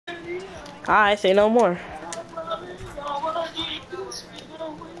I say no more.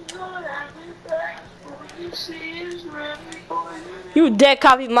 You dead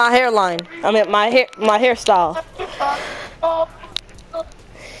copied my hairline. I mean my hairstyle.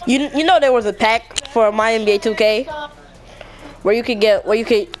 You know there was a pack for my NBA 2K where you could get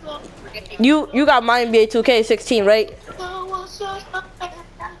you got my NBA 2K 16, right?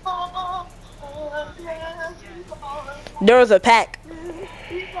 There was a pack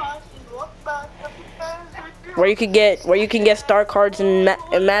where you can get star cards and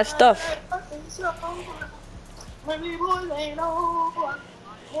mad stuff.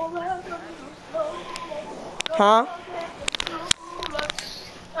 Huh?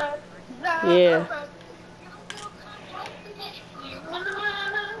 Yeah.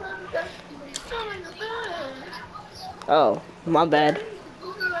 Oh, my bad.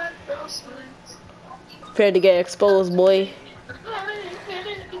 Prepared to get exposed, boy.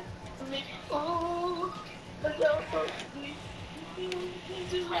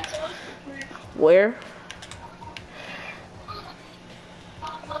 Where?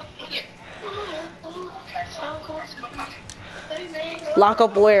 Lock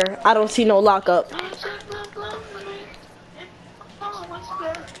up where? I don't see no lock up.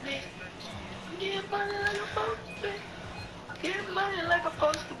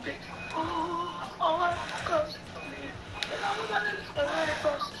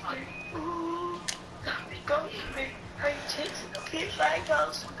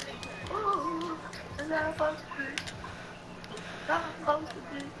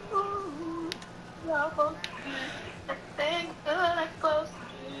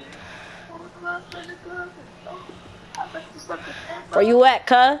 Where you at,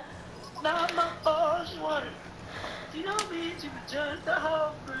 cuh?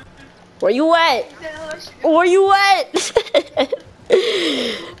 Where you at? Where you at?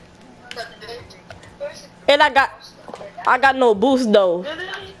 And I got no boost though.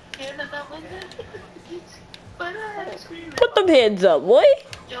 Put them heads up, boy.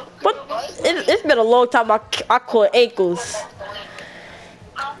 It's been a long time I caught ankles.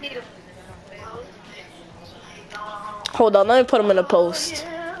 Hold on, let me put them in the post.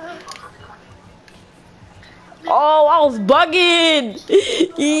 Oh, I was bugging.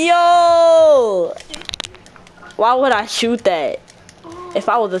 Yo. Why would I shoot that? If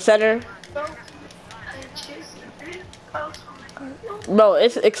I was a center? Bro,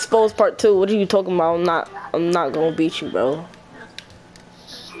 it's exposed part 2. What are you talking about? I'm not gonna beat you, bro.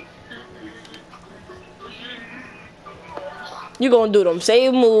 You gonna do them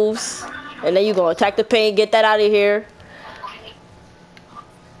same moves, and then you gonna attack the paint, get that out of here.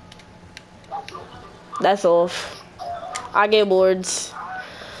 That's off. I get boards.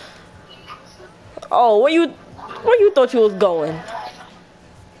 Oh, where you thought you was going?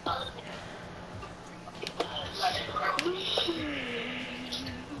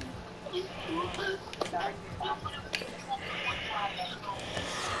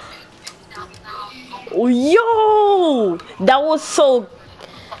 Oh, yo, that was so.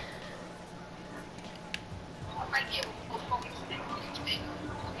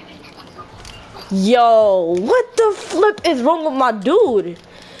 Yo, what the flip is wrong with my dude?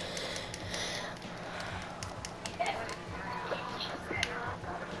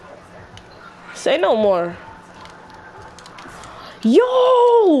 Say no more.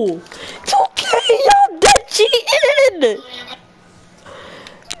 Yo, 2K, yo, that cheating.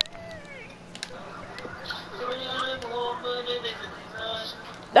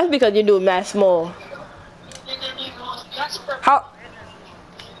 That's because you do mad small.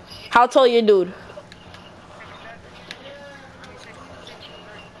 How tall you dude?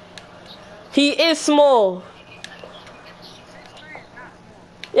 He is small.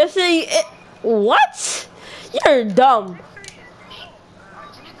 Yes, what? You're dumb.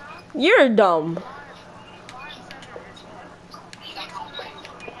 You're dumb.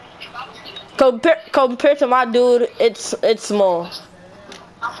 Compared to my dude, it's small.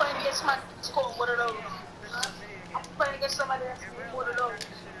 I'm playing against somebody that's called one of those. I'm playing against somebody that's one of those.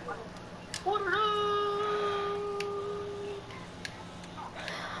 One of those.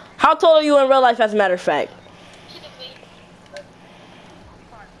 How tall are you in real life, as a matter of fact?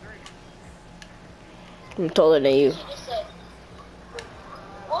 I'm taller than you.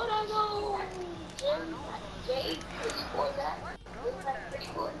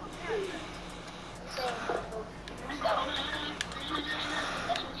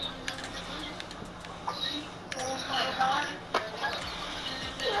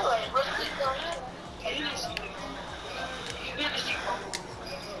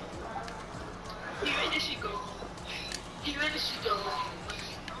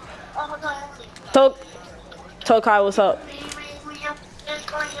 Tokai, what's up?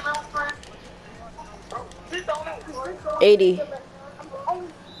 80.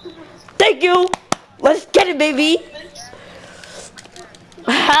 Thank you. Let's get it, baby.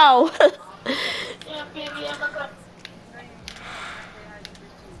 How?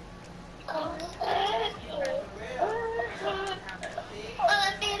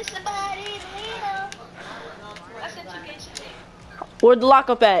 Where'd the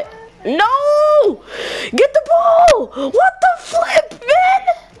lockup at? No! Get the ball! What the flip, man?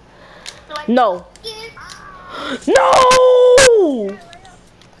 No. No!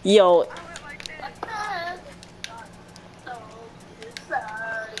 Yo.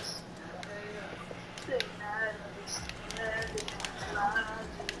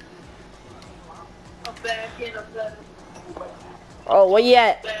 Oh, where you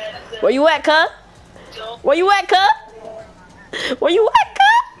at? Where you at, cuz? Where you at, cuz? Where you at, cuz?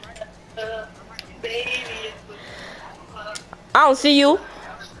 I don't see you.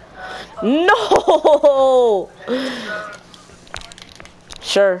 No.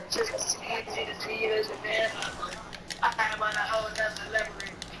 Sure.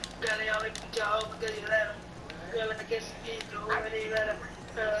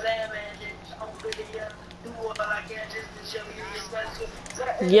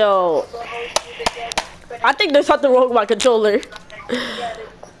 Yo. I think there's something wrong with my controller.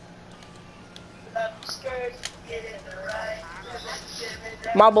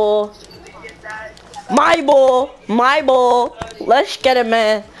 My ball. My ball. My ball. Let's get it,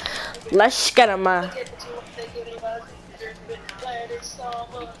 man. Let's get it, man.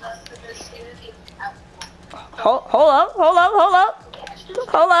 Hold up. Hold up. Hold up.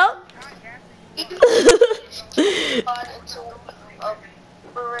 Hold up.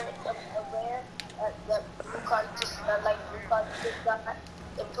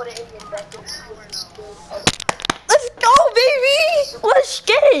 Let's go, baby! Let's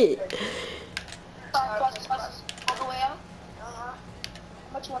get it! All the way out? How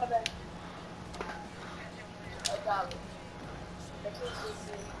much you want to bet? $1.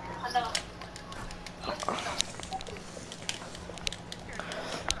 I know.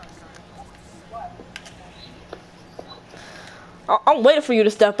 I'm waiting for you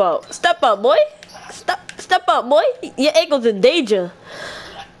to step up. Step up, boy. Step up, boy. Your ankle's in danger.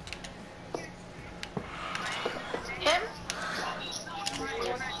 Him?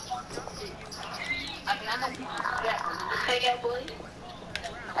 Hey, yeah, boy.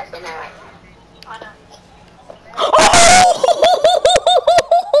 I've been alright. I know.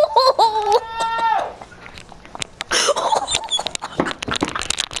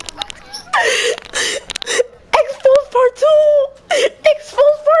 Expose part 2!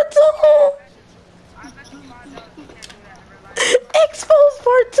 Expose part 2! Expose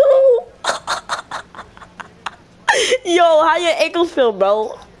part 2! Yo, how your ankles feel,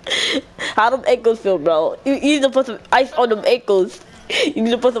 bro? How them ankles feel, bro? You need to put some ice on them ankles. You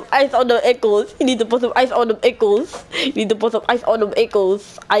need to put some ice on them ankles. You need to put some ice on them ankles. You need to put some ice on them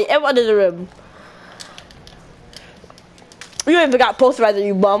ankles. I am under the rim. You ain't even got posterizer,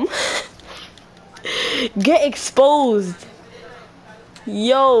 you bum. Get exposed.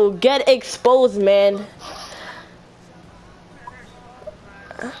 Yo, get exposed, man.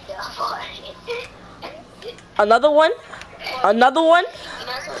 Another one? Another one?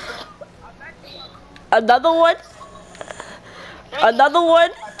 Another one? Another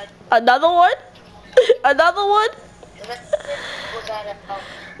one? Another one? Another one?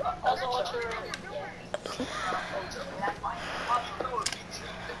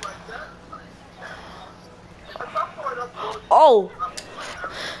 Oh.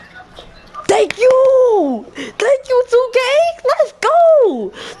 Thank you! Thank you, 2K! Let's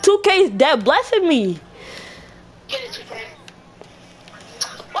go! 2K is dead blessing me. Get it, 2K.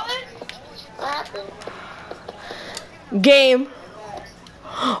 What happened? Game.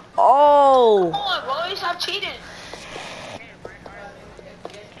 Oh. Come on, bro. Stop cheating.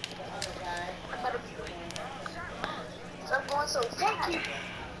 Stop going so fast.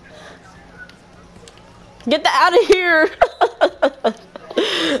 Get that out of here.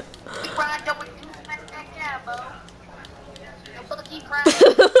 Keep riding up with you back down, bro. Don't put the keep riding.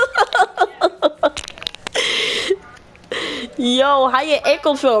 Yo, how your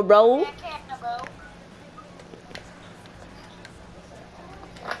ankle feel, bro?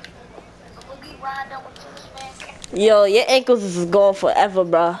 Yo, your ankles is gone forever,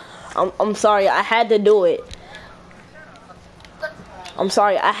 bro. I'm sorry, I had to do it. I'm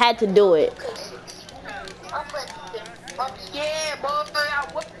sorry, I had to do it.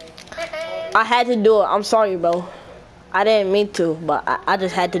 I had to do it. I'm sorry, bro. I didn't mean to, but I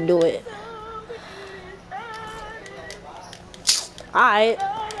just had to do it. Alright.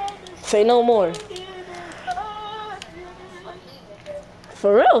 Say no more.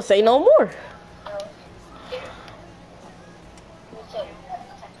 For real, say no more.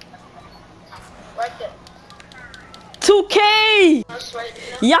 Right there. 2K! That's right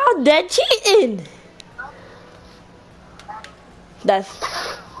there. Y'all dead cheating. That's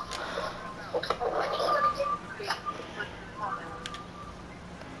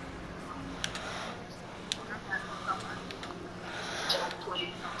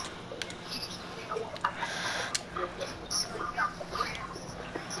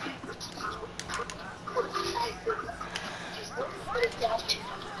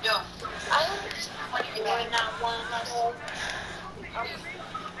Yo, I am not one myself.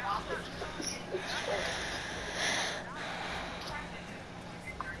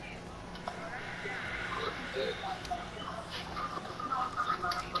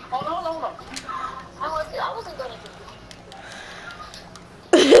 Hold on. I wasn't gonna do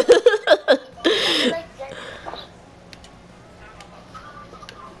it. Like that.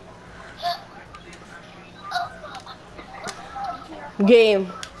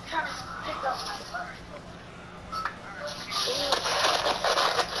 game.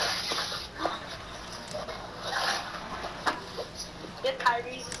 Get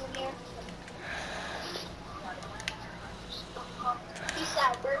Tyrese in here. Peace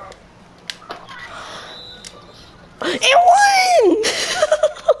out, bro. It won!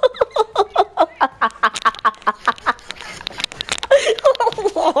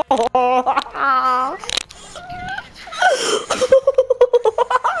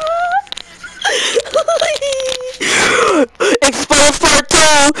 Exposed part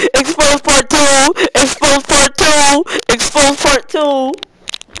 2! Exposed part